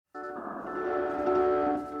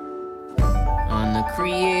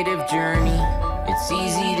creative journey. It's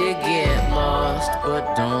easy to get lost,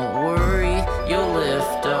 but don't worry, you'll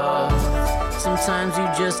lift off. Sometimes you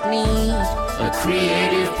just need a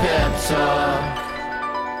creative pep talk.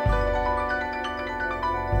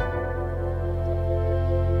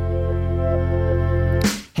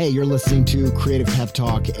 Hey, you're listening to Creative Pep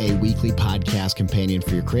Talk, a weekly podcast companion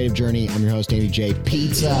for your creative journey. I'm your host, Andy J.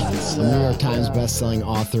 Pizza. I'm a New York Times bestselling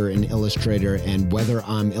author and illustrator, and whether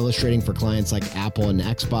I'm illustrating for clients like Apple and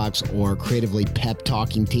Xbox or creatively pep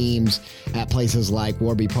talking teams at places like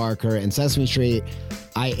Warby Parker and Sesame Street,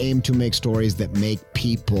 I aim to make stories that make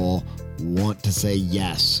people want to say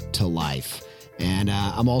yes to life. And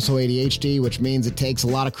I'm also ADHD, which means it takes a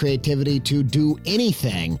lot of creativity to do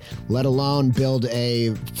anything, let alone build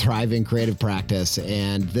a thriving creative practice.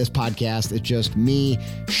 And this podcast is just me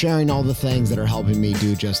sharing all the things that are helping me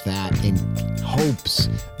do just that in hopes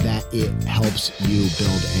that it helps you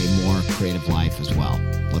build a more creative life as well.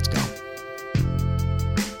 Let's go.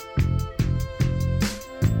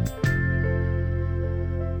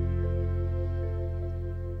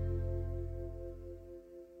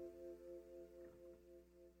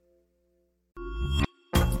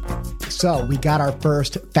 So we got our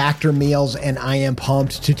first Factor meals, and I am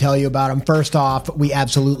pumped to tell you about them. First off, we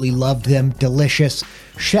absolutely loved them. Delicious.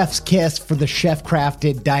 Chef's kiss for the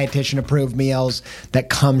chef-crafted, dietitian-approved meals that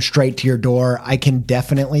come straight to your door. I can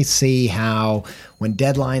definitely see how when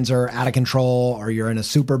deadlines are out of control or you're in a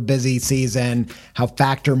super busy season, how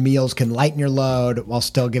Factor meals can lighten your load while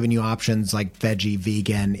still giving you options like veggie,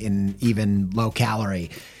 vegan, and even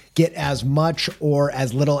low-calorie. Get as much or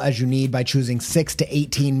as little as you need by choosing 6 to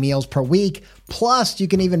 18 meals per week. Plus, you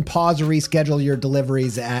can even pause or reschedule your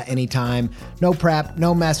deliveries at any time. No prep,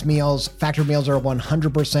 no mess meals. Factor meals are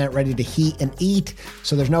 100% ready to heat and eat,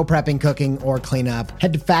 so there's no prepping, cooking, or cleanup.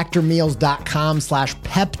 Head to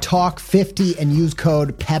factormeals.com/peptalk50 and use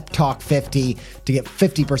code peptalk50 to get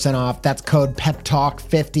 50% off. That's code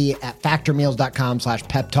peptalk50 at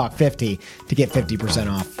factormeals.com/peptalk50 to get 50%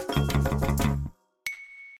 off.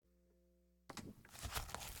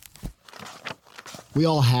 We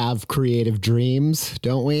all have creative dreams,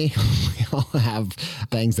 don't we? We all have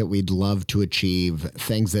things that we'd love to achieve,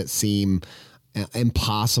 things that seem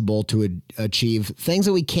impossible to achieve, things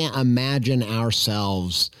that we can't imagine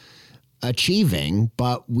ourselves achieving,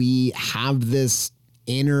 but we have this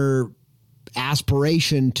inner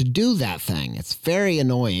aspiration to do that thing. It's very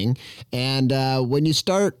annoying. And when you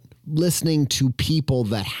start listening to people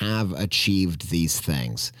that have achieved these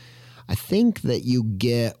things, I think that you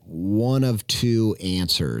get one of two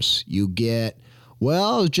answers. You get,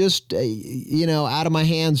 well, just, out of my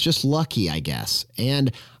hands, just lucky, I guess.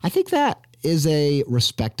 And I think that is a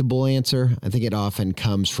respectable answer. I think it often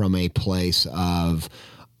comes from a place of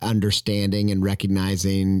understanding and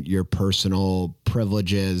recognizing your personal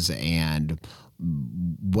privileges and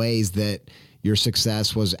ways that your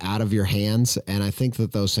success was out of your hands. And I think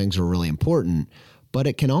that those things are really important. But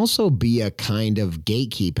it can also be a kind of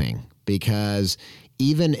gatekeeping. Because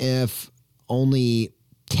even if only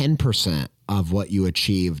 10% of what you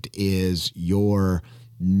achieved is your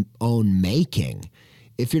own making,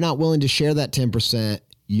 if you're not willing to share that 10%,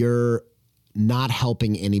 you're not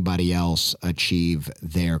helping anybody else achieve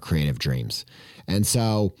their creative dreams. And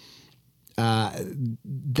so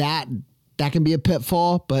that can be a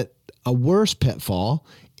pitfall, but a worse pitfall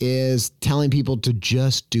is telling people to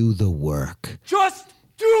just do the work. Just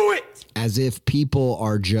do it! As if people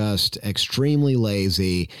are just extremely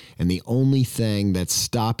lazy and the only thing that's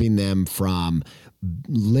stopping them from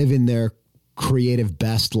living their creative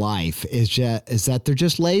best life is that they're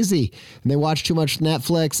just lazy and they watch too much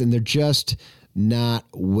Netflix and they're just not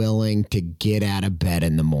willing to get out of bed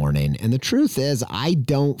in the morning. And the truth is, I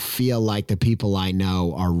don't feel like the people I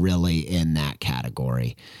know are really in that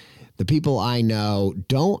category. The people I know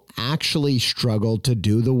don't actually struggle to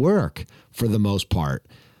do the work for the most part.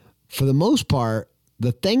 For the most part,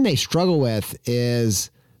 the thing they struggle with is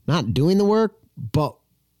not doing the work, but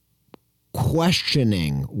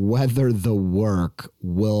questioning whether the work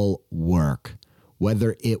will work,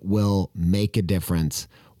 whether it will make a difference,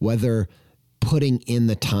 whether putting in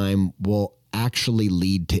the time will actually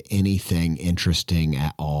lead to anything interesting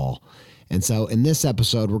at all. And so in this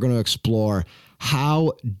episode, we're going to explore,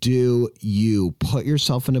 how do you put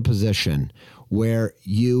yourself in a position where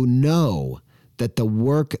you know that the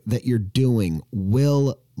work that you're doing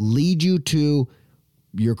will lead you to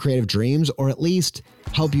your creative dreams, or at least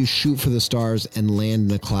help you shoot for the stars and land in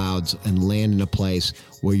the clouds and land in a place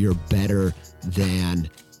where you're better than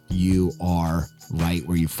you are right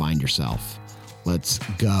where you find yourself. Let's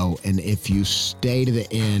go. And if you stay to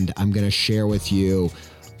the end, I'm going to share with you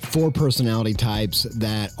 4 personality types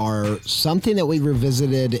that are something that we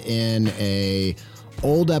revisited in a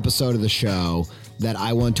old episode of the show that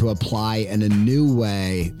I want to apply in a new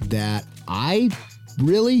way that I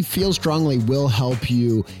really feel strongly will help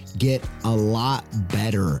you get a lot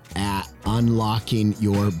better at unlocking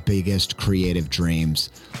your biggest creative dreams.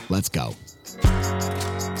 Let's go.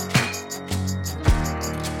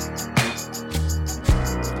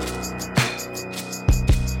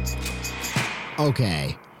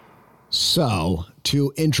 Okay, so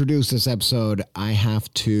to introduce this episode, I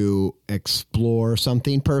have to explore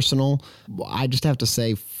something personal. I just have to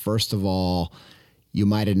say, first of all, you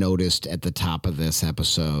might have noticed at the top of this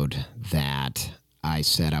episode that I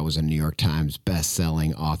said I was a New York Times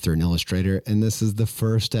best-selling author and illustrator, and this is the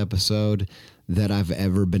first episode that I've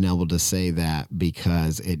ever been able to say that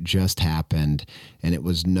because it just happened, and it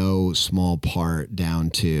was no small part down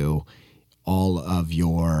to all of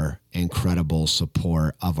your incredible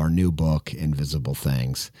support of our new book, Invisible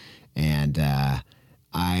Things. And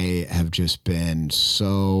I have just been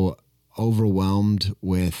so overwhelmed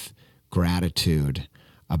with gratitude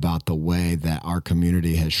about the way that our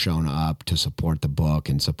community has shown up to support the book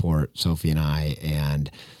and support Sophie and I, and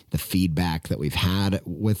the feedback that we've had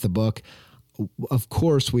with the book. Of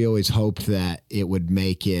course, we always hoped that it would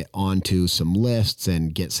make it onto some lists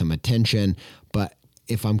and get some attention, but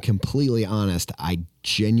if I'm completely honest, I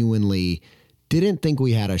genuinely didn't think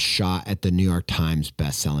we had a shot at the New York Times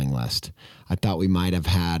bestselling list. I thought we might have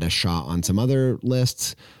had a shot on some other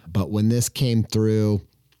lists, but when this came through,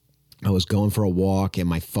 I was going for a walk and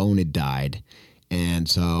my phone had died. And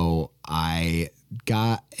so I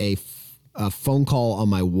got a phone call on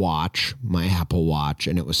my watch, my Apple Watch,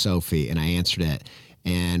 and it was Sophie, and I answered it.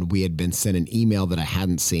 And we had been sent an email that I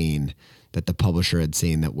hadn't seen, that the publisher had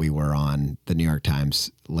seen that we were on the New York Times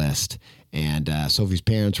list. And Sophie's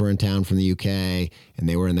parents were in town from the UK, and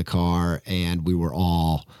they were in the car, and we were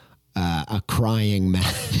all a crying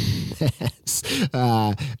mess.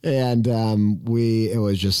 It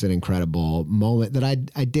was just an incredible moment that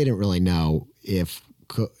I didn't really know if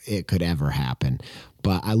it could ever happen.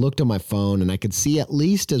 But I looked on my phone and I could see at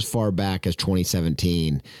least as far back as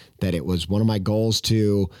 2017 that it was one of my goals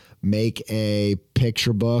to make a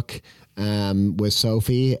picture book with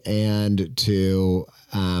Sophie, and to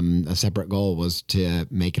a separate goal was to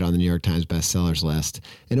make it on the New York Times bestsellers list.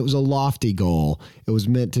 And it was a lofty goal. It was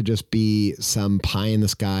meant to just be some pie in the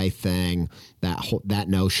sky thing, that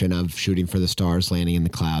notion of shooting for the stars, landing in the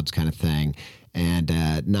clouds kind of thing, and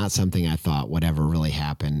not something I thought would ever really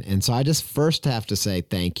happen. And so I just first have to say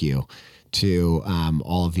thank you to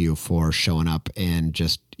all of you for showing up in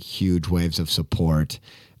just huge waves of support.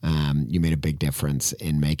 You made a big difference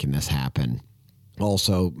in making this happen.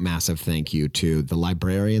 Also, massive thank you to the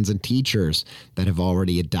librarians and teachers that have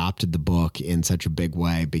already adopted the book in such a big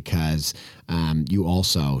way, because you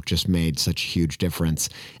also just made such a huge difference.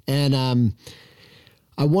 And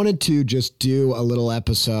I wanted to just do a little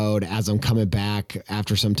episode as I'm coming back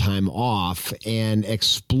after some time off and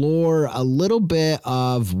explore a little bit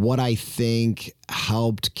of what I think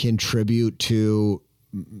helped contribute to,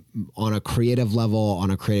 on a creative level,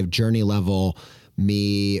 on a creative journey level,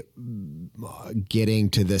 me getting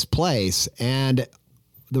to this place. And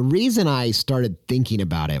the reason I started thinking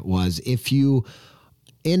about it was, if you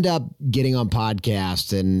end up getting on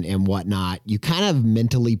podcasts and whatnot, you kind of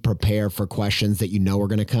mentally prepare for questions that you know are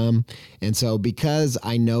going to come. And so because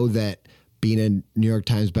I know that being a New York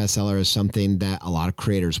Times bestseller is something that a lot of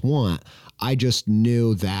creators want, I just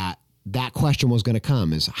knew that that question was going to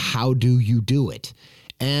come, is how do you do it?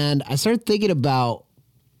 And I started thinking about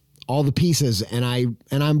all the pieces, and I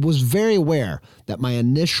was very aware that my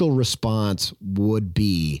initial response would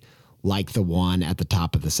be like the one at the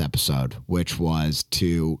top of this episode, which was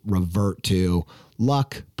to revert to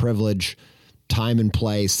luck, privilege, time and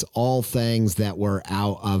place, all things that were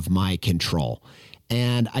out of my control.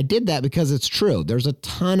 And I did that because it's true. There's a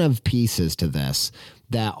ton of pieces to this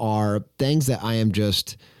that are things that I am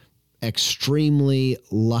just extremely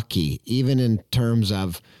lucky, even in terms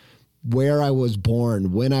of where I was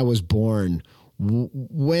born, when I was born,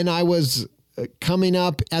 when I was coming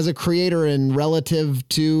up as a creator and relative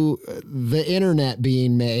to the internet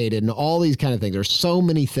being made and all these kind of things. There's so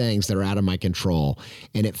many things that are out of my control,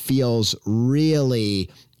 and it feels really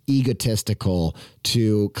egotistical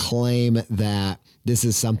to claim that this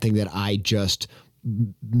is something that I just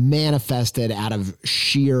manifested out of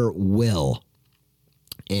sheer will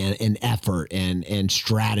and effort and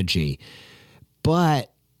strategy.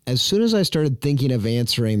 But as soon as I started thinking of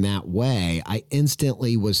answering that way, I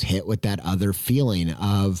instantly was hit with that other feeling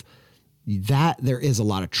of that there is a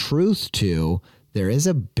lot of truth to there is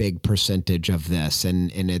a big percentage of this,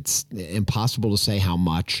 and it's impossible to say how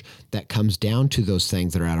much that comes down to those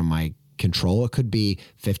things that are out of my control. It could be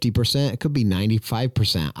 50%, it could be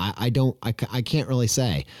 95%. I can't really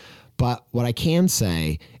say. But what I can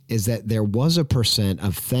say is that there was a percent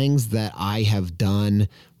of things that I have done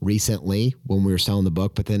recently when we were selling the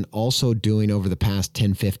book, but then also doing over the past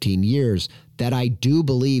 10, 15 years that I do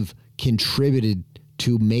believe contributed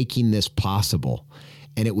to making this possible.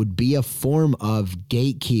 And it would be a form of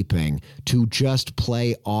gatekeeping to just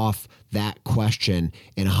play off that question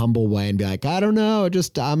in a humble way and be like, I don't know,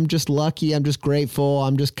 I'm just lucky, I'm just grateful,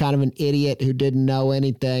 I'm just kind of an idiot who didn't know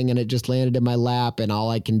anything and it just landed in my lap and all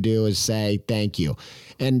I can do is say thank you.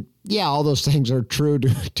 And yeah, all those things are true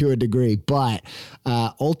to a degree, but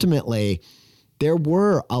ultimately, there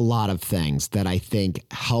were a lot of things that I think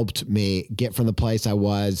helped me get from the place I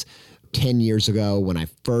was 10 years ago when I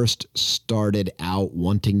first started out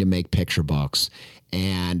wanting to make picture books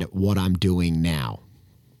and what I'm doing now.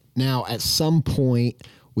 Now, at some point,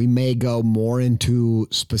 we may go more into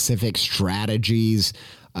specific strategies.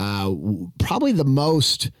 Probably the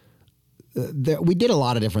most, we did a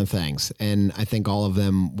lot of different things, and I think all of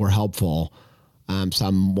them were helpful,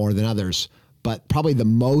 some more than others. But probably the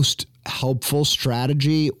most helpful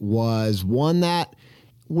strategy was one that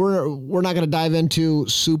we're not going to dive into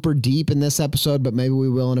super deep in this episode, but maybe we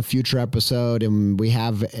will in a future episode, and we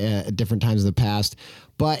have at different times in the past.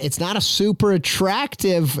 But it's not a super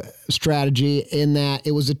attractive strategy in that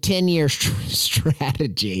it was a 10-year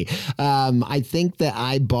strategy. I think that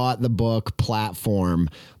I bought the book Platform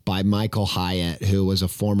by Michael Hyatt, who was a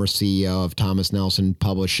former CEO of Thomas Nelson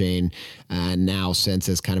Publishing, and now since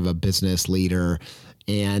is kind of a business leader.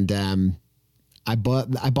 And I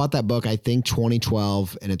bought that book, I think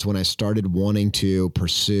 2012, and it's when I started wanting to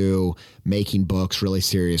pursue making books really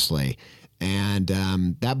seriously. And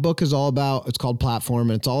that book is all about, it's called Platform,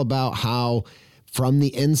 and it's all about how from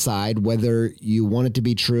the inside, whether you want it to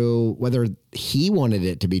be true, whether he wanted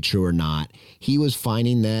it to be true or not, he was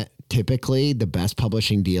finding that typically the best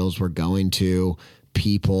publishing deals were going to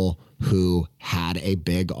people who had a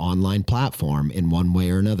big online platform in one way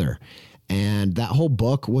or another. And that whole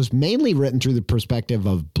book was mainly written through the perspective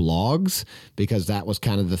of blogs because that was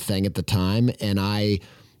kind of the thing at the time. And I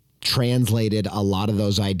translated a lot of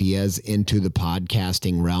those ideas into the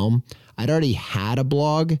podcasting realm. I'd already had a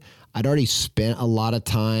blog. I'd already spent a lot of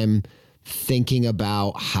time thinking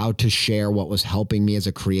about how to share what was helping me as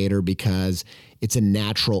a creator because it's a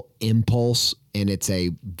natural impulse and it's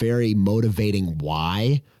a very motivating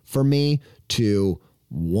why for me to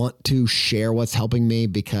want to share what's helping me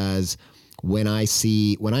because when I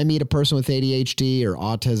meet a person with ADHD or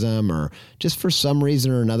autism or just for some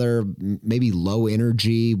reason or another, maybe low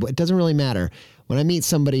energy, it doesn't really matter. When I meet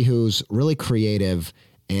somebody who's really creative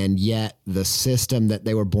and yet the system that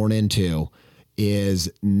they were born into is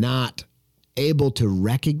not able to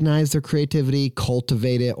recognize their creativity,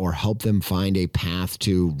 cultivate it, or help them find a path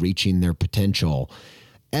to reaching their potential.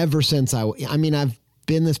 Ever since I've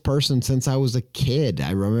been this person since I was a kid.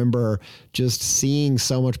 I remember just seeing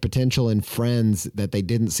so much potential in friends that they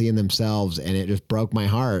didn't see in themselves, and it just broke my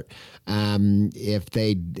heart if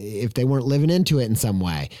they weren't living into it in some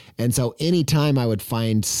way. And so anytime I would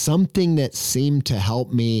find something that seemed to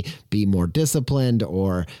help me be more disciplined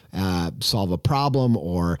or solve a problem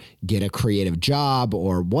or get a creative job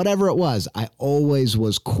or whatever it was, I always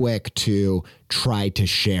was quick to try to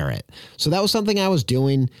share it. So that was something I was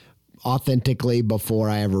doing authentically before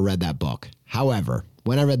I ever read that book. However,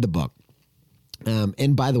 when I read the book,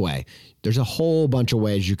 and by the way, there's a whole bunch of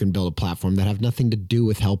ways you can build a platform that have nothing to do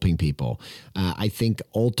with helping people. I think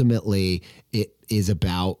ultimately it is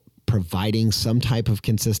about providing some type of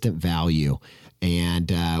consistent value.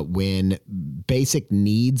 And when basic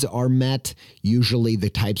needs are met, usually the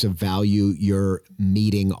types of value you're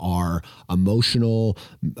meeting are emotional,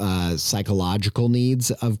 psychological needs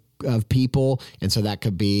of people. And so that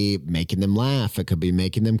could be making them laugh. It could be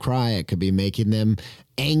making them cry. It could be making them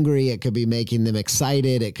angry. It could be making them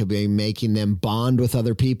excited. It could be making them bond with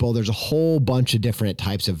other people. There's a whole bunch of different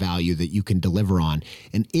types of value that you can deliver on.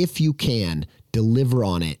 And if you can deliver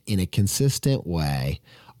on it in a consistent way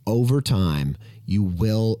over time, you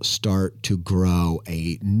will start to grow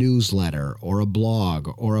a newsletter or a blog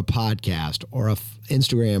or a podcast or a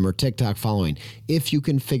Instagram or TikTok following. If you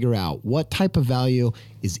can figure out what type of value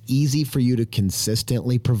is easy for you to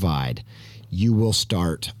consistently provide, you will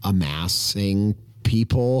start amassing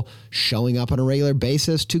people showing up on a regular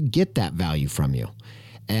basis to get that value from you.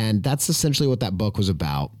 And that's essentially what that book was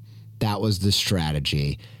about. That was the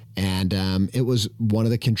strategy. And it was one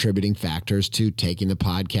of the contributing factors to taking the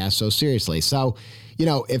podcast so seriously. So,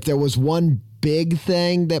 if there was one big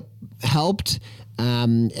thing that helped,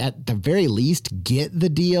 at the very least, get the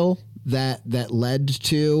deal that led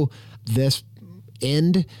to this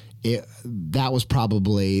end, that was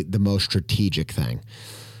probably the most strategic thing.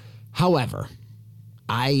 However,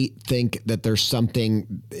 I think that there's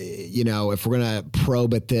something, if we're going to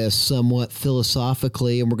probe at this somewhat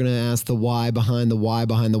philosophically and we're going to ask the why behind the why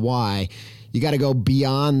behind the why, you got to go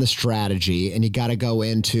beyond the strategy and you got to go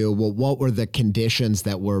into, well, what were the conditions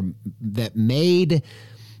that made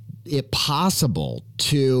it possible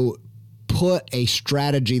to put a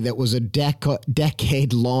strategy that was a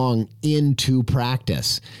decade long into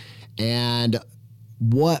practice? And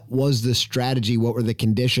what was the strategy? What were the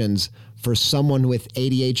conditions for someone with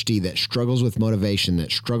ADHD that struggles with motivation,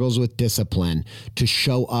 that struggles with discipline, to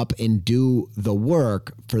show up and do the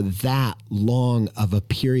work for that long of a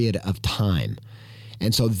period of time?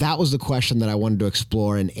 And so that was the question that I wanted to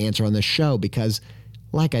explore and answer on this show, because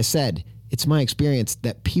like I said, it's my experience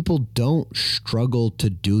that people don't struggle to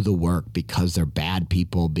do the work because they're bad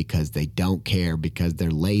people, because they don't care, because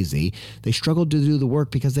they're lazy. They struggle to do the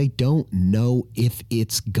work because they don't know if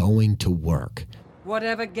it's going to work.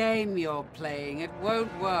 Whatever game you're playing, it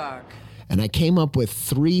won't work. And I came up with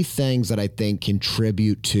 3 things that I think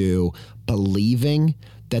contribute to believing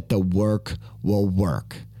that the work will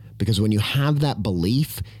work. Because when you have that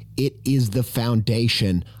belief, it is the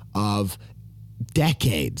foundation of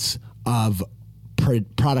decades of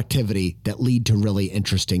productivity that lead to really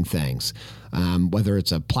interesting things. Whether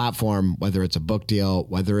it's a platform, whether it's a book deal,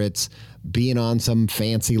 whether it's being on some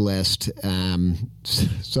fancy list,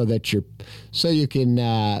 so you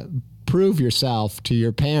can prove yourself to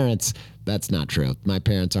your parents. That's not true. My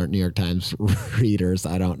parents aren't New York Times readers.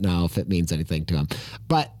 I don't know if it means anything to them.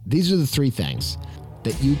 But these are the 3 things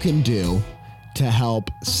that you can do to help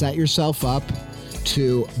set yourself up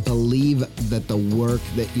to believe that the work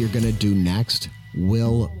that you're going to do next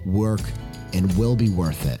will work and will be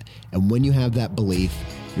worth it. And when you have that belief,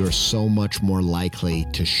 you're so much more likely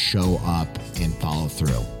to show up and follow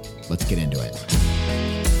through. Let's get into it.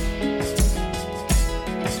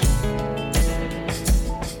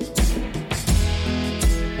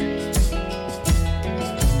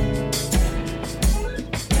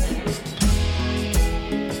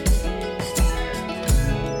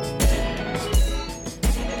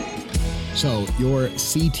 So your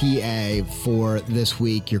CTA for this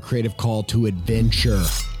week, your creative call to adventure,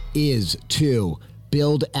 is to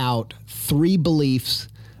build out 3 beliefs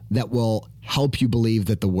that will help you believe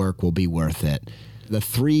that the work will be worth it. The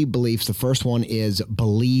 3 beliefs, the first one is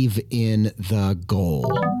believe in the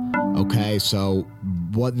goal. Okay, so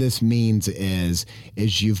what this means is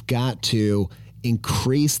you've got to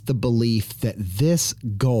increase the belief that this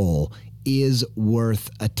goal is worth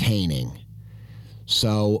attaining.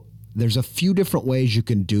 So there's a few different ways you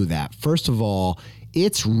can do that. First of all,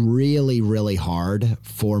 it's really, really hard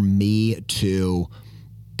for me to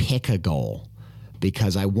pick a goal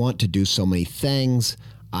because I want to do so many things.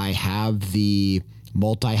 I have the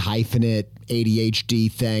multi-hyphenate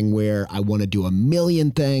ADHD thing where I want to do a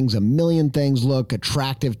million things look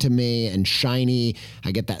attractive to me and shiny.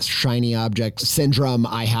 I get that shiny object syndrome.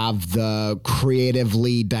 I have the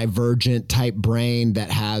creatively divergent type brain that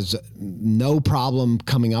has no problem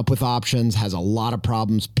coming up with options, has a lot of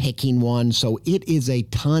problems picking one. So it is a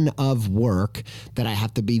ton of work that I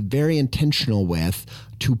have to be very intentional with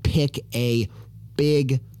to pick a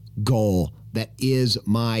big goal that is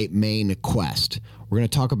my main quest. We're going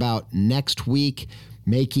to talk about next week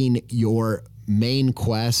making your main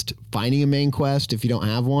quest, finding a main quest if you don't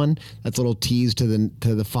have one. That's a little tease to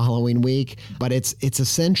the following week. But it's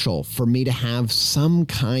essential for me to have some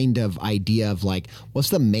kind of idea of like, what's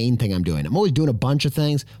the main thing I'm doing? I'm always doing a bunch of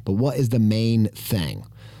things, but what is the main thing?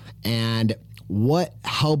 And what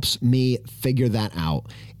helps me figure that out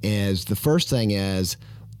is the first thing is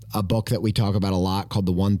a book that we talk about a lot called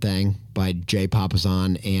The One Thing by Jay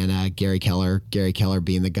Papasan and Gary Keller. Gary Keller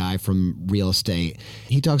being the guy from real estate.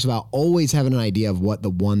 He talks about always having an idea of what the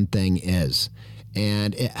one thing is.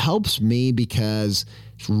 And it helps me because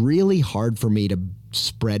it's really hard for me to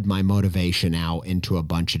spread my motivation out into a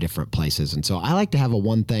bunch of different places. And so I like to have a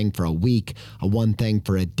one thing for a week, a one thing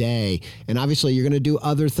for a day. And obviously you're going to do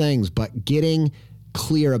other things, but getting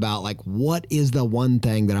clear about like, what is the one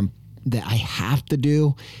thing that I have to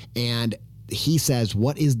do? And he says,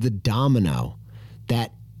 what is the domino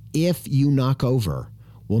that if you knock over,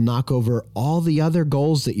 will knock over all the other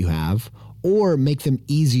goals that you have or make them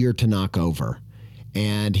easier to knock over?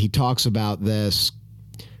 And he talks about this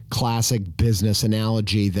classic business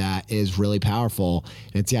analogy that is really powerful.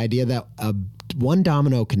 And it's the idea that one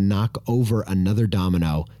domino can knock over another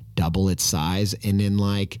domino, double its size, and in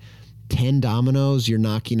like 10 dominoes, you're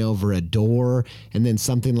knocking over a door, and then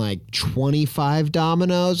something like 25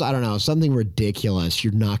 dominoes, I don't know, something ridiculous,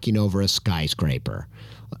 you're knocking over a skyscraper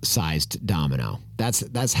sized domino.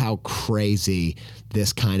 That's how crazy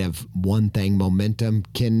this kind of one thing momentum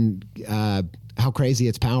can, how crazy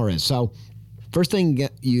its power is. So first thing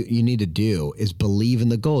you need to do is believe in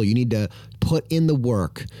the goal. You need to put in the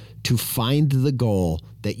work to find the goal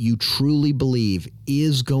that you truly believe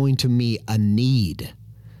is going to meet a need,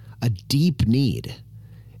 a deep need,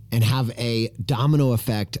 and have a domino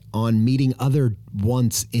effect on meeting other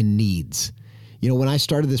wants and needs. You know, when I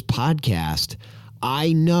started this podcast,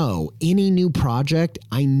 I know any new project,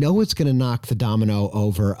 I know it's going to knock the domino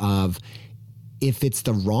over of, if it's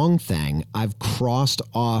the wrong thing, I've crossed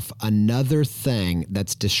off another thing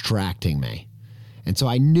that's distracting me. And so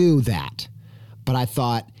I knew that. But I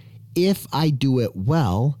thought, if I do it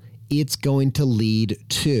well, it's going to lead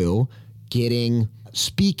to getting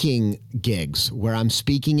speaking gigs where I'm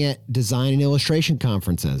speaking at design and illustration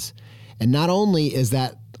conferences. And not only is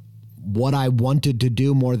that what I wanted to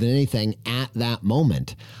do more than anything at that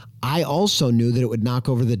moment, I also knew that it would knock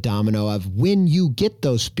over the domino of, when you get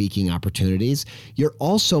those speaking opportunities, you're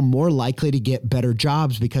also more likely to get better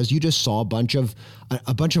jobs because you just saw a bunch of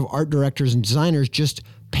art directors and designers just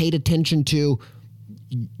paid attention to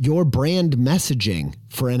your brand messaging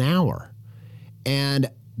for an hour. And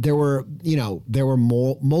there were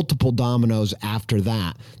multiple dominoes after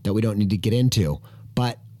that we don't need to get into.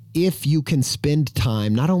 But if you can spend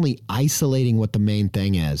time not only isolating what the main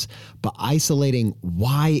thing is, but isolating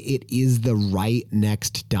why it is the right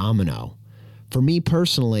next domino. For me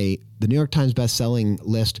personally, the New York Times bestselling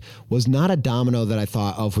list was not a domino that I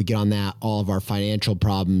thought, if we get on that, all of our financial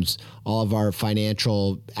problems, all of our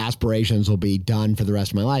financial aspirations will be done for the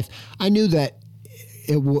rest of my life. I knew that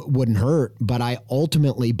it wouldn't hurt, but I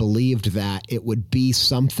ultimately believed that it would be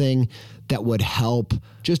something that would help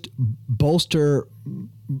just bolster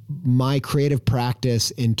my creative practice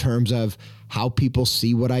in terms of how people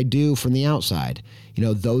see what I do from the outside. You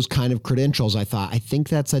know, those kind of credentials, I think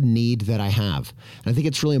that's a need that I have. And I think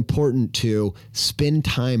it's really important to spend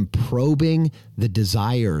time probing the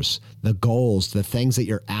desires, the goals, the things that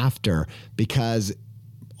you're after, because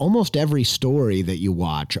almost every story that you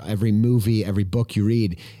watch, every movie, every book you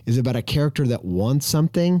read is about a character that wants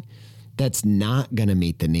something that's not going to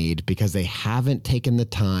meet the need because they haven't taken the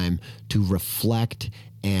time to reflect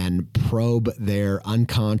and probe their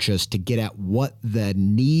unconscious to get at what the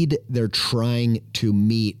need they're trying to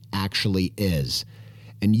meet actually is.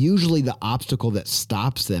 And usually the obstacle that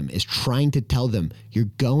stops them is trying to tell them, you're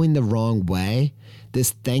going the wrong way.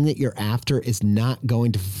 This thing that you're after is not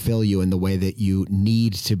going to fulfill you in the way that you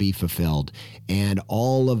need to be fulfilled. And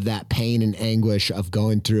all of that pain and anguish of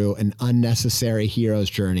going through an unnecessary hero's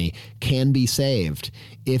journey can be saved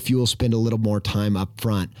if you will spend a little more time up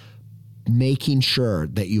front making sure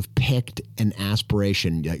that you've picked an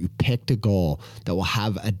aspiration, that you picked a goal that will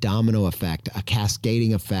have a domino effect, a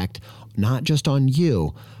cascading effect, not just on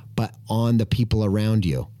you, but on the people around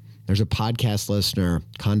you. There's a podcast listener,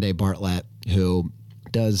 Conde Bartlett, who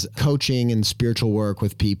does coaching and spiritual work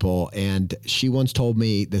with people. And she once told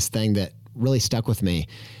me this thing that really stuck with me.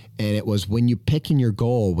 And it was, when you're picking your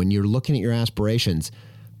goal, when you're looking at your aspirations,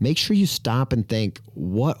 make sure you stop and think,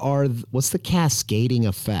 what's the cascading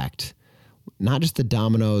effect? Not just the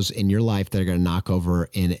dominoes in your life that are going to knock over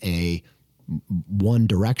in a one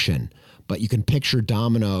direction, but you can picture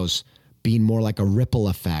dominoes being more like a ripple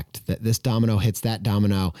effect, that this domino hits that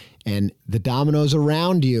domino and the dominoes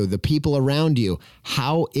around you, the people around you.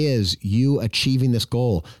 How is you achieving this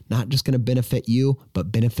goal not just going to benefit you,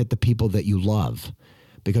 but benefit the people that you love?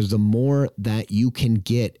 Because the more that you can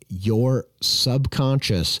get your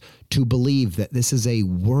subconscious to believe that this is a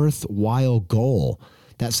worthwhile goal,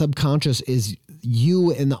 that subconscious is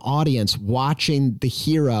you in the audience watching the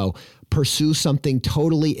hero pursue something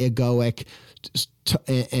totally egoic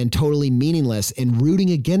and totally meaningless and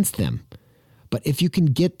rooting against them. But if you can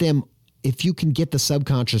get the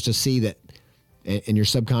subconscious to see that, and your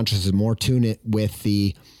subconscious is more tuned with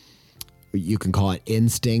you can call it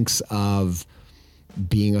instincts of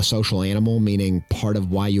being a social animal, meaning part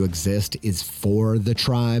of why you exist is for the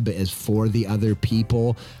tribe, is for the other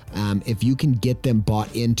people. If you can get them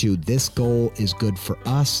bought into this goal is good for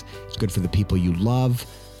us, it's good for the people you love,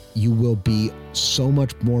 you will be so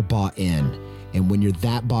much more bought in. And when you're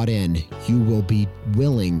that bought in, you will be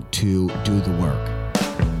willing to do the work.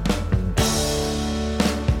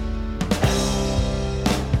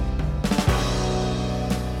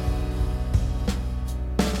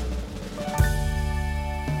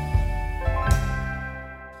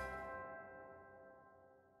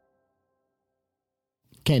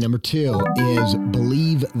 Okay, number 2 is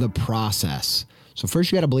believe the process. So first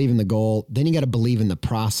you got to believe in the goal, then you got to believe in the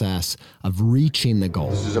process of reaching the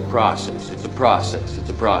goal. This is a process. It's a process. It's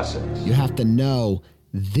a process. You have to know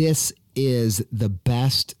this is the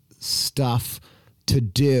best stuff to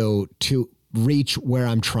do to reach where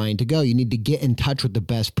I'm trying to go. You need to get in touch with the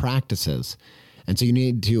best practices. And so you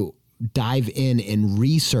need to dive in and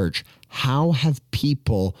research how have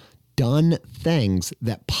people done things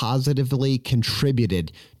that positively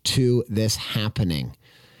contributed to this happening.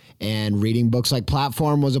 And reading books like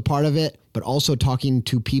Platform was a part of it, but also talking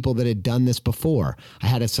to people that had done this before. I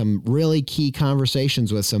had some really key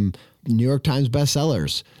conversations with some New York Times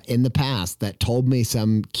bestsellers in the past that told me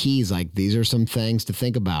some keys, like these are some things to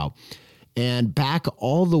think about. And back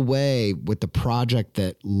all the way with the project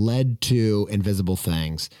that led to Invisible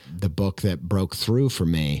Things, the book that broke through for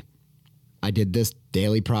me, I did this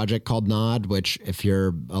daily project called Nod, which if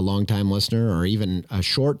you're a long-time listener or even a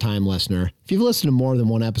short-time listener, if you've listened to more than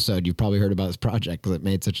one episode, you've probably heard about this project because it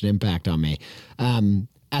made such an impact on me.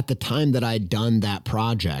 At the time that I'd done that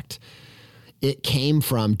project, it came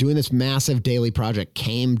from doing this massive daily project,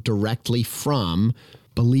 came directly from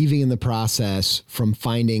believing in the process, from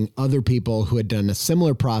finding other people who had done a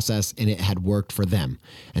similar process and it had worked for them.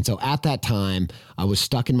 And so at that time, I was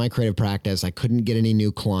stuck in my creative practice. I couldn't get any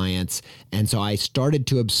new clients. And so I started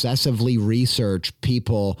to obsessively research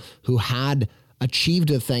people who had achieved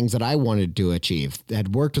the things that I wanted to achieve, that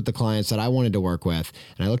had worked with the clients that I wanted to work with.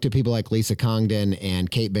 And I looked at people like Lisa Congdon and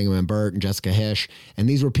Kate Bingaman-Burt and Jessica Hish. And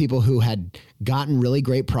these were people who had gotten really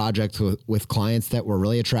great projects with clients that were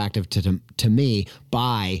really attractive to me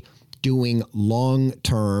by doing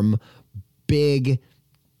long-term, big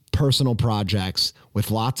personal projects with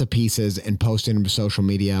lots of pieces and posting them to social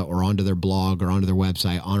media or onto their blog or onto their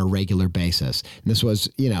website on a regular basis. And this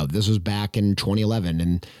was back in 2011,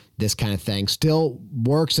 and this kind of thing still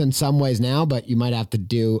works in some ways now, but you might have to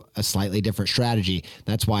do a slightly different strategy.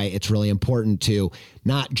 That's why it's really important to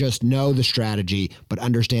not just know the strategy, but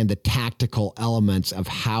understand the tactical elements of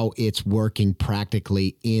how it's working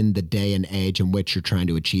practically in the day and age in which you're trying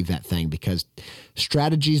to achieve that thing, because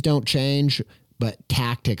strategies don't change, but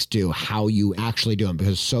tactics do, how you actually do them,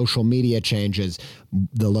 because social media changes,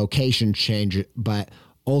 the location changes, but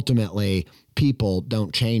ultimately people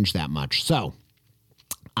don't change that much. So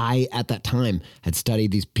I, at that time, had studied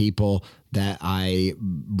these people that I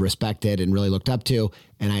respected and really looked up to,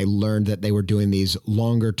 and I learned that they were doing these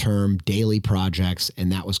longer-term daily projects,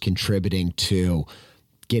 and that was contributing to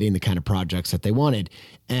getting the kind of projects that they wanted.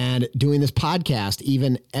 And doing this podcast,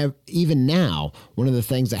 even now, one of the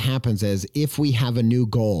things that happens is if we have a new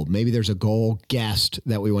goal, maybe there's a goal guest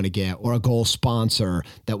that we want to get, or a goal sponsor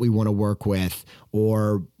that we want to work with,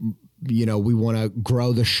 or we want to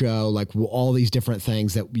grow the show, like all these different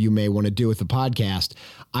things that you may want to do with the podcast.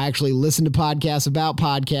 I actually listen to podcasts about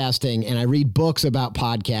podcasting, and I read books about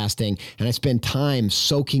podcasting, and I spend time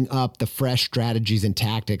soaking up the fresh strategies and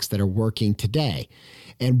tactics that are working today.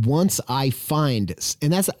 And once I find,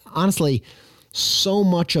 and that's honestly, so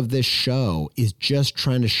much of this show is just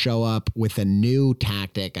trying to show up with a new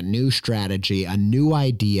tactic, a new strategy, a new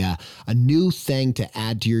idea, a new thing to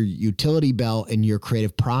add to your utility belt in your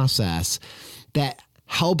creative process that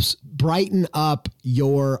helps brighten up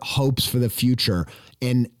your hopes for the future.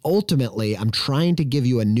 And ultimately, I'm trying to give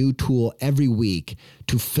you a new tool every week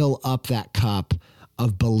to fill up that cup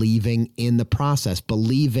of believing in the process,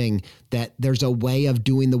 believing that there's a way of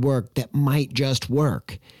doing the work that might just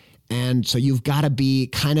work. And so you've got to be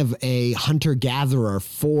kind of a hunter-gatherer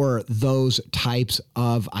for those types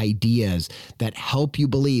of ideas that help you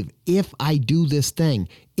believe, if I do this thing,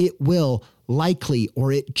 it will likely,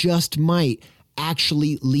 or it just might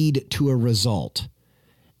actually lead to a result.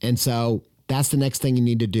 And so that's the next thing you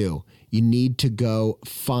need to do. You need to go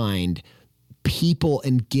find people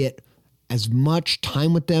and get as much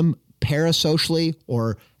time with them parasocially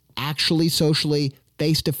or actually socially.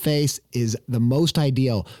 Face-to-face is the most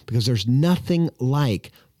ideal, because there's nothing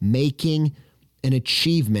like making an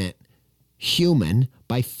achievement human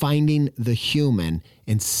by finding the human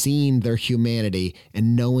and seeing their humanity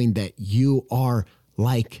and knowing that you are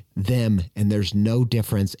like them and there's no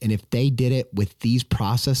difference. And if they did it with these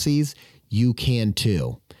processes, you can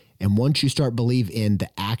too. And once you start believing in the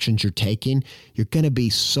actions you're taking, you're going to be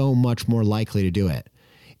so much more likely to do it.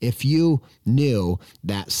 If you knew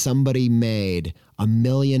that somebody made $1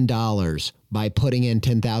 million by putting in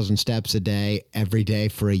 10,000 steps a day, every day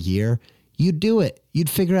for a year, you'd do it. You'd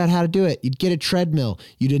figure out how to do it. You'd get a treadmill.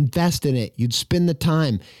 You'd invest in it. You'd spend the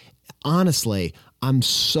time. honestly, I'm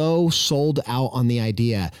so sold out on the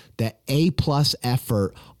idea that A+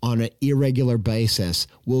 effort on an irregular basis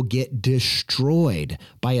will get destroyed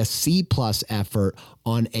by a C+ effort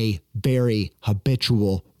on a very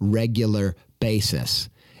habitual, regular basis.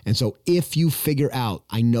 And so if you figure out,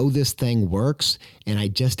 I know this thing works and I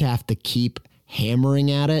just have to keep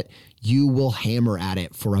hammering at it, you will hammer at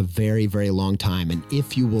it for a very, very long time. And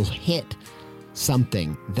if you will hit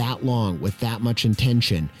something that long with that much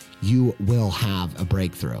intention, you will have a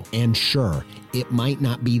breakthrough. And sure, it might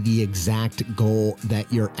not be the exact goal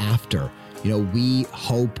that you're after. We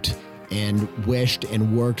hoped and wished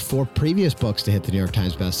and worked for previous books to hit the New York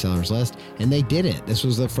Times bestsellers list, and they didn't. This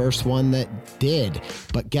was the first one that did.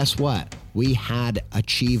 But guess what? We had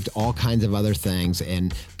achieved all kinds of other things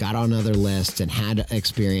and got on other lists and had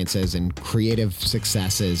experiences and creative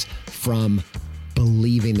successes from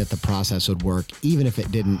believing that the process would work, even if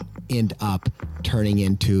it didn't end up turning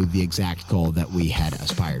into the exact goal that we had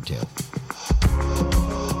aspired to.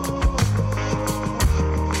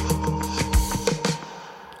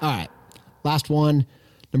 All right. Last one,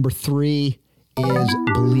 number 3, is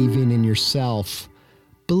believing in yourself.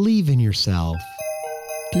 Believe in yourself.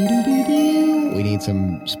 Doo-doo-doo-doo. We need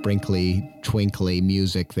some sprinkly, twinkly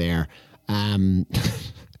music there. I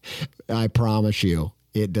promise you,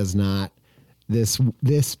 it does not.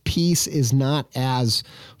 This piece is not as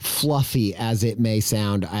fluffy as it may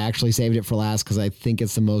sound. I actually saved it for last because I think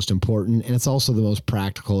it's the most important, and it's also the most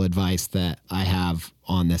practical advice that I have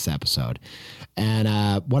on this episode. And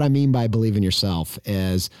what I mean by believe in yourself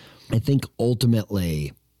is, I think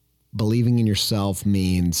ultimately believing in yourself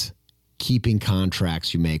means keeping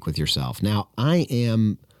contracts you make with yourself. Now, I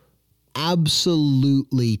am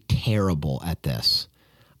absolutely terrible at this.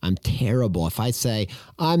 I'm terrible. If I say,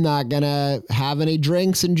 I'm not going to have any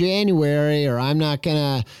drinks in January, or I'm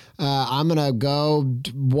going to go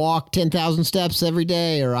walk 10,000 steps every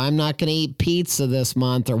day, or I'm not going to eat pizza this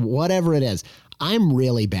month, or whatever it is, I'm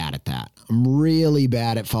really bad at that. I'm really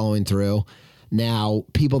bad at following through. Now,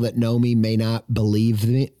 people that know me may not believe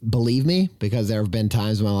me because there have been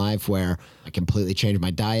times in my life where I completely changed my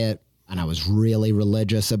diet. And I was really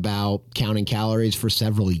religious about counting calories for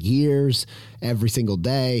several years, every single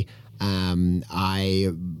day.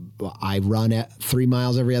 I run at 3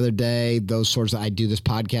 miles every other day. I do this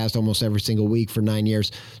podcast almost every single week for 9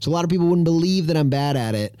 years. So a lot of people wouldn't believe that I'm bad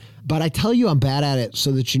at it. But I tell you I'm bad at it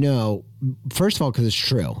so that you know, first of all, because it's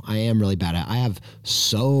true. I am really bad at it. I have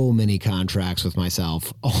so many contracts with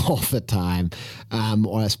myself all the time.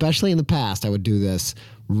 Or especially in the past, I would do this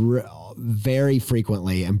very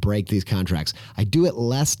frequently and break these contracts. I do it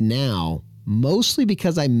less now, mostly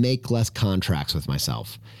because I make less contracts with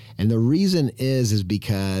myself. And the reason is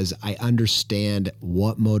because I understand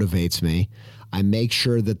what motivates me. I make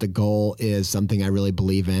sure that the goal is something I really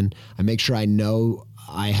believe in. I make sure I know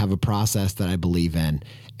I have a process that I believe in.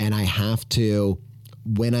 And I have to,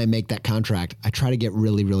 when I make that contract, I try to get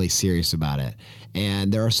really, really serious about it.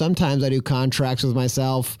 And there are some times I do contracts with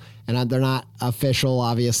myself, and they're not official,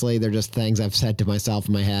 obviously. They're just things I've said to myself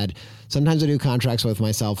in my head. Sometimes I do contracts with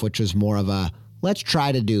myself, which is more of a, let's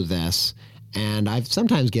try to do this. And I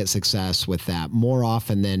sometimes get success with that more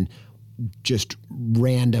often than just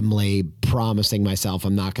randomly promising myself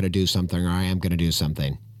I'm not going to do something or I am going to do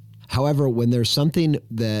something. However, when there's something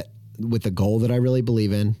that with a goal that I really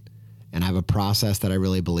believe in, and I have a process that I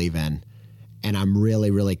really believe in, and I'm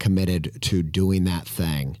really, really committed to doing that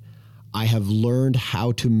thing, I have learned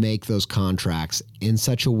how to make those contracts in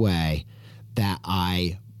such a way that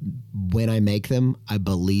when I make them, I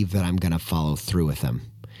believe that I'm going to follow through with them.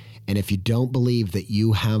 And if you don't believe that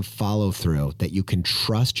you have follow through, that you can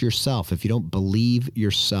trust yourself, if you don't believe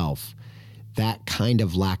yourself, that kind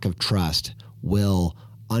of lack of trust will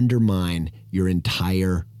undermine your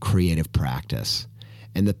entire creative practice.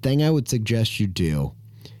 And the thing I would suggest you do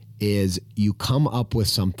is you come up with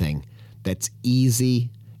something that's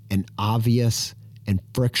easy and obvious and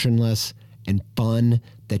frictionless and fun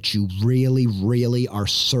that you really, really are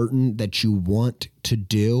certain that you want to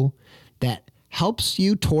do, that helps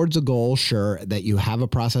you towards a goal, sure, that you have a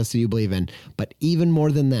process that you believe in. But even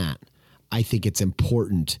more than that, I think it's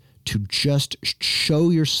important to just show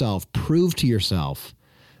yourself, prove to yourself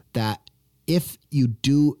that if you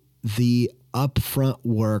do the upfront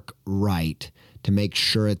work right to make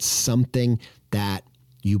sure it's something that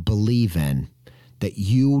you believe in, that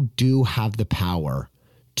you do have the power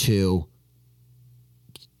to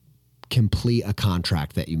complete a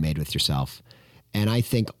contract that you made with yourself. And I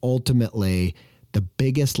think ultimately the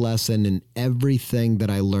biggest lesson in everything that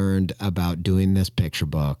I learned about doing this picture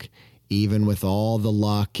book, even with all the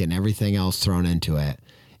luck and everything else thrown into it,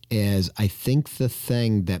 is I think the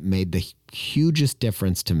thing that made the hugest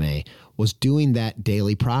difference to me was doing that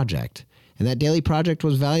daily project. And that daily project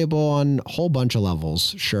was valuable on a whole bunch of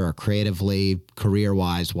levels, sure, creatively,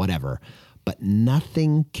 career-wise, whatever. But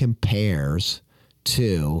nothing compares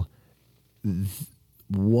to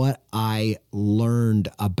what I learned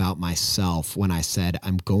about myself when I said,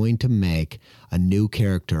 I'm going to make a new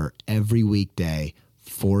character every weekday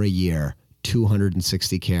for a year,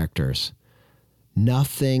 260 characters.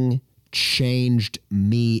 Nothing changed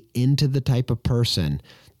me into the type of person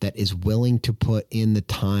that is willing to put in the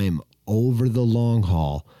time over the long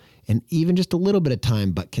haul, and even just a little bit of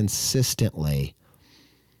time, but consistently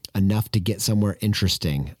enough to get somewhere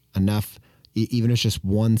interesting, enough, even if it's just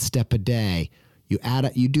one step a day.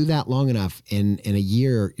 You do that long enough, in a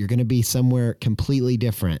year, you're going to be somewhere completely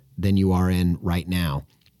different than you are in right now.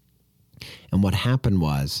 And what happened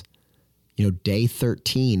was, day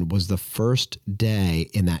 13 was the first day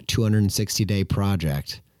in that 260-day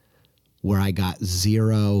project where I got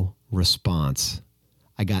 0 response.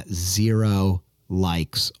 I got 0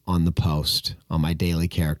 likes on the post, on my daily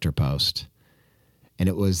character post. And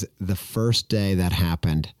it was the first day that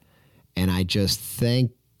happened. And I just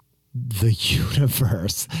thank the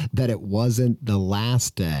universe that it wasn't the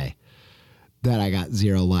last day that I got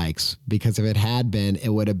 0 likes, because if it had been, it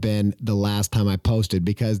would have been the last time I posted,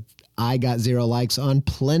 because I got 0 likes on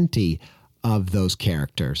plenty of those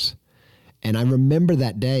characters. And I remember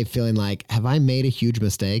that day feeling like, have I made a huge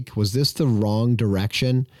mistake? Was this the wrong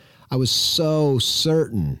direction? I was so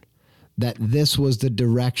certain that this was the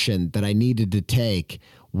direction that I needed to take.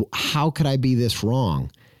 How could I be this wrong?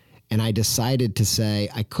 And I decided to say,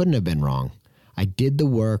 I couldn't have been wrong. I did the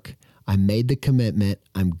work. I made the commitment.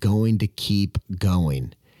 I'm going to keep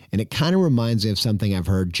going. And it kind of reminds me of something I've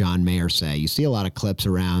heard John Mayer say. You see a lot of clips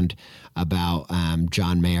around about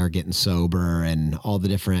John Mayer getting sober and all the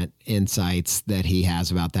different insights that he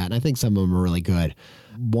has about that. And I think some of them are really good.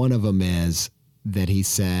 One of them is that he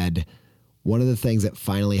said one of the things that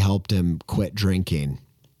finally helped him quit drinking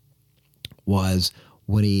was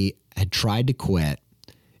when he had tried to quit,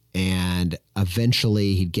 and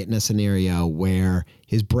eventually he'd get in a scenario where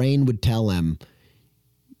his brain would tell him,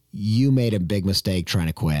 you made a big mistake trying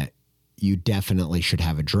to quit. You definitely should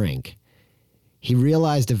have a drink. He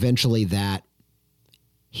realized eventually that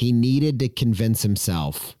he needed to convince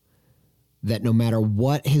himself that no matter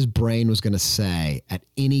what his brain was going to say at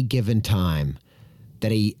any given time,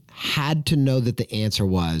 that he had to know that the answer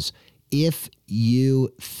was, if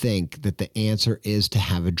you think that the answer is to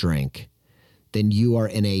have a drink, then you are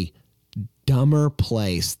in a dumber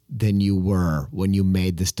place than you were when you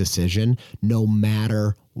made this decision, no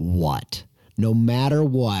matter what. No matter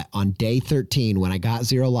what, on day 13, when I got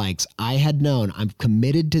 0 likes, I had known I'm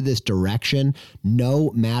committed to this direction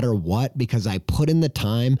no matter what, because I put in the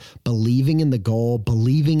time, believing in the goal,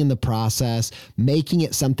 believing in the process, making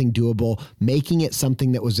it something doable, making it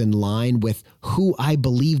something that was in line with who I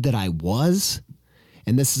believed that I was.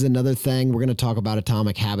 And this is another thing. We're going to talk about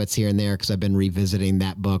Atomic Habits here and there, because I've been revisiting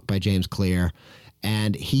that book by James Clear.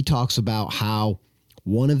 And he talks about how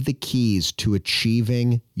one of the keys to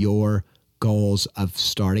achieving your goals of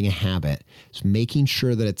starting a habit is making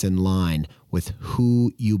sure that it's in line with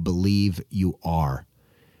who you believe you are.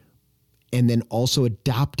 And then also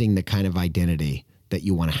adopting the kind of identity that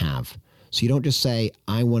you want to have. So you don't just say,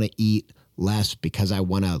 I want to eat less because I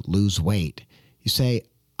want to lose weight. You say,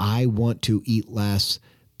 I want to eat less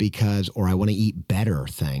because, or I want to eat better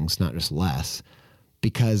things, not just less,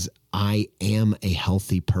 because I am a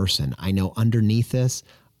healthy person. I know underneath this,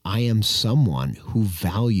 I am someone who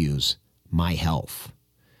values my health,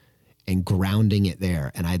 and grounding it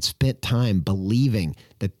there. And I'd spent time believing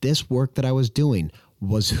that this work that I was doing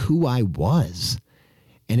was who I was.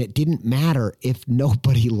 And it didn't matter if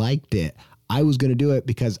nobody liked it. I was going to do it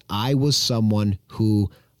because I was someone who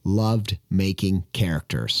loved making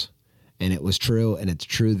characters. And it was true, and it's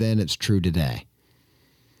true then, it's true today.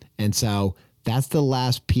 And so that's the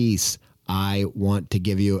last piece I want to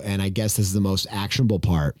give you. And I guess this is the most actionable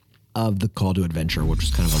part of the Call to Adventure, which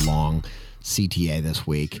was kind of a long CTA this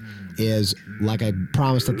week, is, like I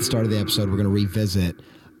promised at the start of the episode, we're going to revisit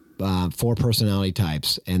 4 personality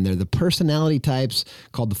types. And they're the personality types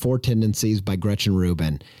called the 4 Tendencies by Gretchen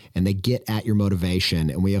Rubin. And they get at your motivation.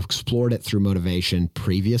 And we have explored it through motivation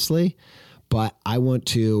previously. But I want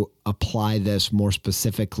to apply this more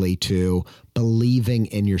specifically to believing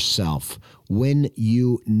in yourself. When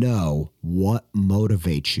you know what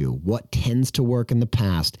motivates you, what tends to work in the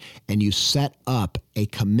past, and you set up a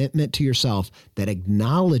commitment to yourself that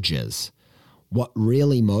acknowledges what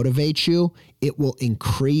really motivates you, it will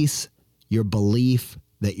increase your belief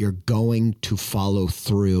that you're going to follow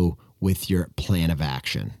through with your plan of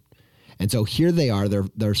action. And so here they are.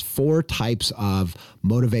 There's 4 types of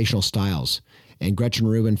motivational styles. And Gretchen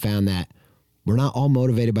Rubin found that we're not all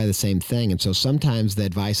motivated by the same thing. And so sometimes the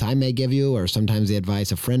advice I may give you, or sometimes the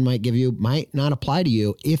advice a friend might give you, might not apply to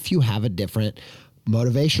you if you have a different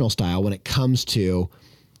motivational style when it comes to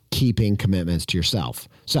keeping commitments to yourself.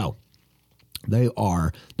 So they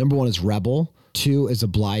are, number 1 is rebel, 2 is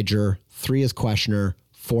obliger, 3 is questioner,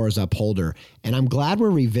 4 is upholder. And I'm glad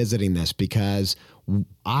we're revisiting this because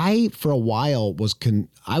I, for a while, was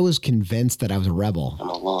convinced that I was a rebel. I'm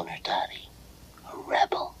a loner, Daddy. A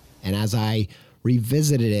rebel. And as I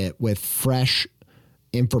revisited it with fresh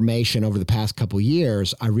information over the past couple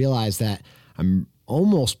years, I realized that I'm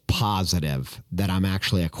almost positive that I'm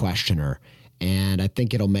actually a questioner. And I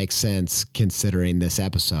think it'll make sense considering this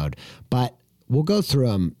episode. But we'll go through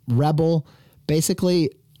them. Rebel,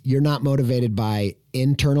 basically, you're not motivated by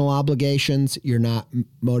internal obligations. You're not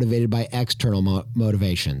motivated by external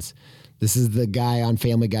motivations. This is the guy on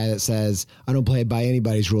Family Guy that says, I don't play by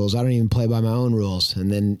anybody's rules. I don't even play by my own rules.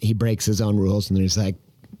 And then he breaks his own rules and then he's like,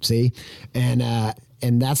 see? And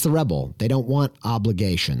that's the rebel. They don't want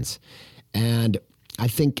obligations. And I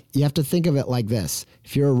think you have to think of it like this.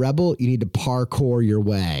 If you're a rebel, you need to parkour your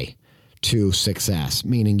way to success,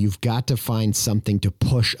 meaning you've got to find something to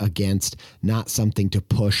push against, not something to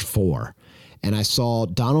push for. And I saw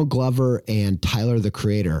Donald Glover and Tyler, the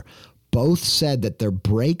Creator, both said that their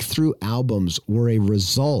breakthrough albums were a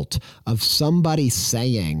result of somebody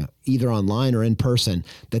saying, either online or in person,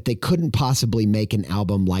 that they couldn't possibly make an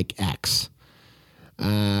album like X.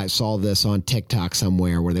 I saw this on TikTok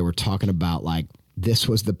somewhere where they were talking about like this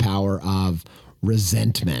was the power of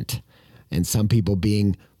resentment and some people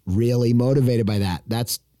being really motivated by that.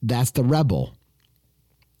 That's the rebel.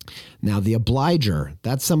 Now, the obliger,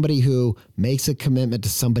 that's somebody who makes a commitment to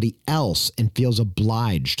somebody else and feels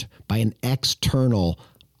obliged by an external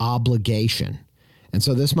obligation. And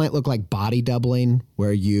so this might look like body doubling,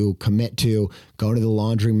 where you commit to go to the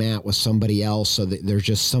laundromat with somebody else so that there's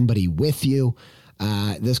just somebody with you.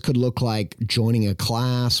 This could look like joining a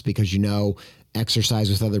class because you know exercise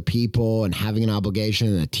with other people and having an obligation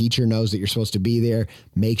and the teacher knows that you're supposed to be there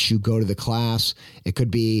makes you go to the class. It could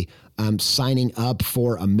be signing up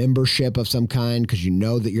for a membership of some kind because you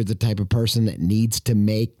know that you're the type of person that needs to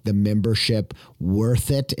make the membership worth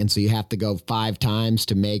it. And so you have to go 5 times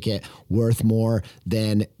to make it worth more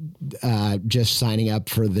than just signing up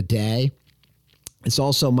for the day. This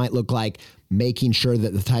also might look like making sure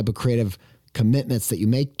that the type of creative commitments that you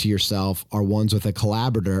make to yourself are ones with a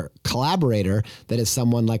collaborator that is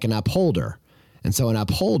someone like an upholder. And so an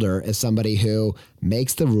upholder is somebody who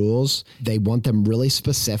makes the rules. They want them really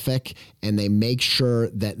specific and they make sure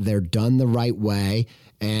that they're done the right way.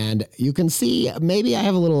 And you can see maybe I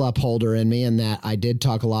have a little upholder in me in that I did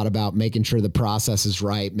talk a lot about making sure the process is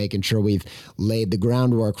right, making sure we've laid the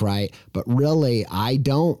groundwork right. But really,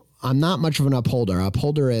 I'm not much of an upholder.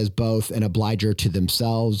 Upholder is both an obliger to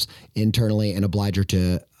themselves internally and obliger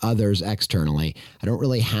to others externally. I don't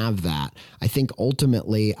really have that. I think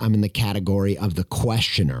ultimately I'm in the category of the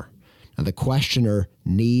questioner. Now, the questioner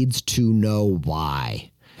needs to know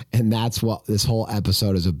why. And that's what this whole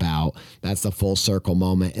episode is about. That's the full circle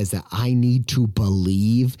moment, is that I need to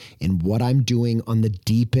believe in what I'm doing on the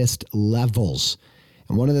deepest levels.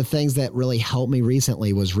 And one of the things that really helped me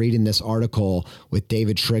recently was reading this article with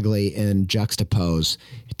David Shrigley in Juxtapose.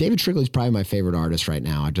 David Shrigley's probably my favorite artist right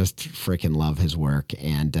now. I just freaking love his work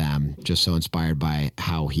and just so inspired by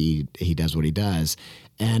how he does what he does.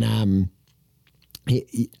 And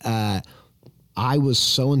I was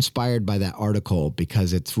so inspired by that article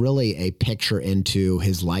because it's really a picture into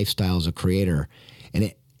his lifestyle as a creator. And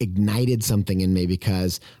it ignited something in me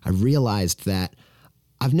because I realized that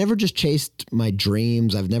I've never just chased my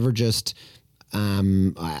dreams. I've never just,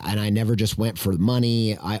 and I never just went for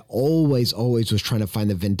money. I always was trying to find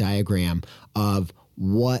the Venn diagram of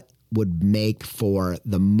what would make for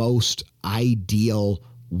the most ideal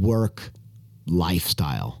work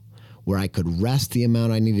lifestyle, where I could rest the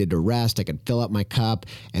amount I needed to rest. I could fill up my cup,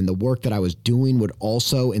 and the work that I was doing would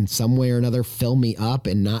also in some way or another fill me up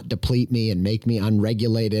and not deplete me and make me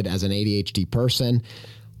unregulated as an ADHD person.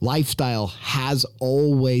 Lifestyle has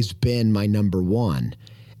always been my number one.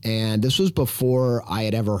 And this was before I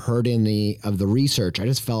had ever heard any of the research. I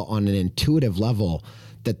just felt on an intuitive level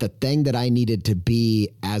that the thing that I needed to be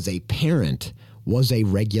as a parent was a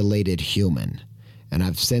regulated human. And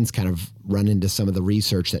I've since kind of run into some of the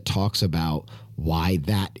research that talks about why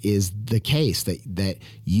that is the case, that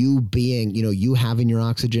you being, you having your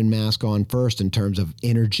oxygen mask on first in terms of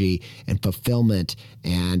energy and fulfillment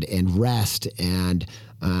and rest and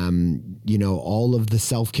all of the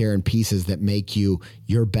self-care and pieces that make you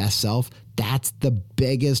your best self. That's the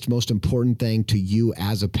biggest, most important thing to you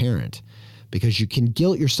as a parent, because you can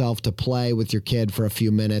guilt yourself to play with your kid for a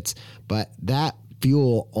few minutes, but that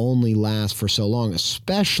fuel only lasts for so long,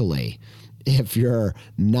 especially if you're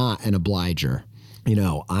not an obliger.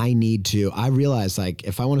 I realize, like,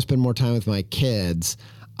 if I want to spend more time with my kids,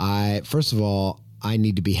 first of all, I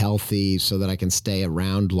need to be healthy so that I can stay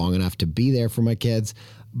around long enough to be there for my kids.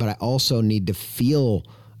 But I also need to feel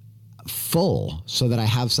full so that I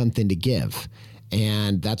have something to give.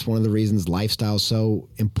 And that's one of the reasons lifestyle is so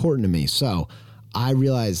important to me. So I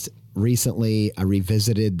realized recently, I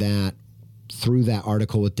revisited that through that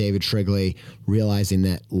article with David Shrigley, realizing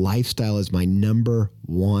that lifestyle is my number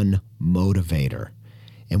one motivator.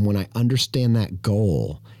 And when I understand that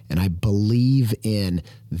goal and I believe in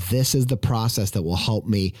this is the process that will help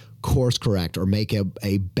me course correct or make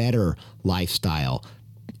a better lifestyle,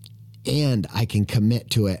 and I can commit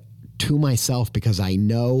to it to myself because I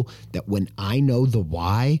know that when I know the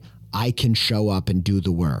why, I can show up and do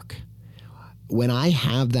the work. When I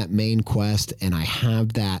have that main quest and I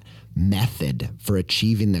have that method for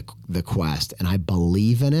achieving the quest and I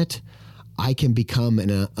believe in it, I can become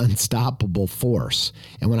an unstoppable force.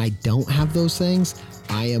 And when I don't have those things,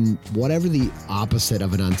 I am whatever the opposite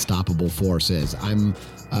of an unstoppable force is. I'm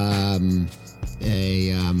an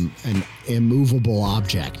immovable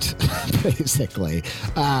object, basically.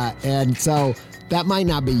 And so that might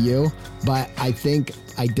not be you, but I think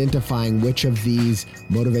identifying which of these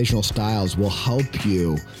motivational styles will help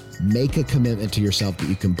you make a commitment to yourself that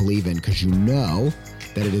you can believe in, because you know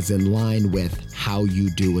that it is in line with how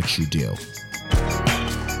you do what you do.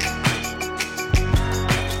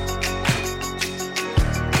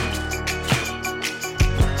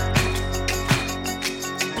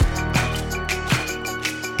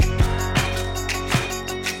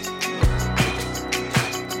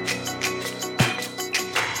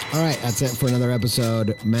 All right, that's it for another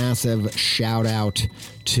episode. Massive shout out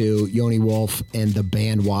to Yoni Wolf and the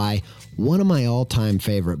band Y. One of my all-time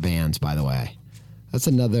favorite bands, by the way. That's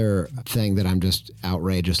another thing that I'm just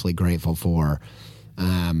outrageously grateful for.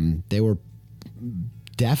 They were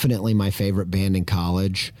definitely my favorite band in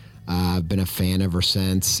college. I've been a fan ever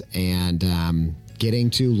since, and getting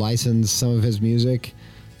to license some of his music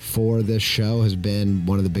for this show has been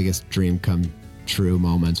one of the biggest dream come true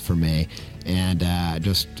moments for me. And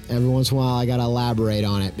just every once in a while, I got to elaborate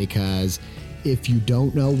on it, because if you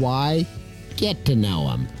don't know why, get to know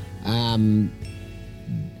him.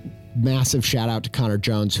 Massive shout out to Connor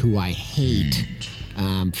Jones, who I hate.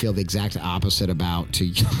 Feel the exact opposite about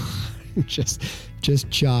to just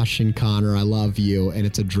Josh and Connor. I love you, and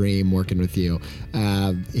it's a dream working with you.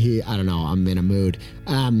 I don't know. I'm in a mood.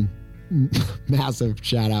 Massive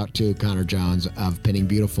shout out to Connor Jones of Pinning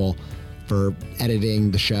Beautiful for editing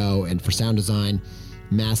the show and for sound design.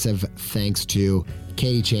 Massive thanks to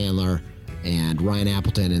Katie Chandler and Ryan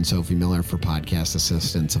Appleton and Sophie Miller for podcast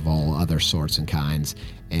assistants of all other sorts and kinds.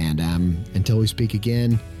 And until we speak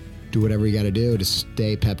again, do whatever you got to do to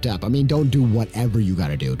stay pepped up. I mean, don't do whatever you got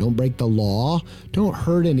to do. Don't break the law. Don't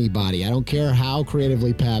hurt anybody. I don't care how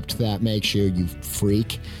creatively pepped that makes you, you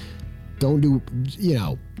freak. Don't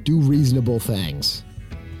do reasonable things.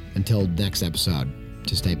 Until next episode,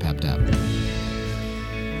 to stay pepped up.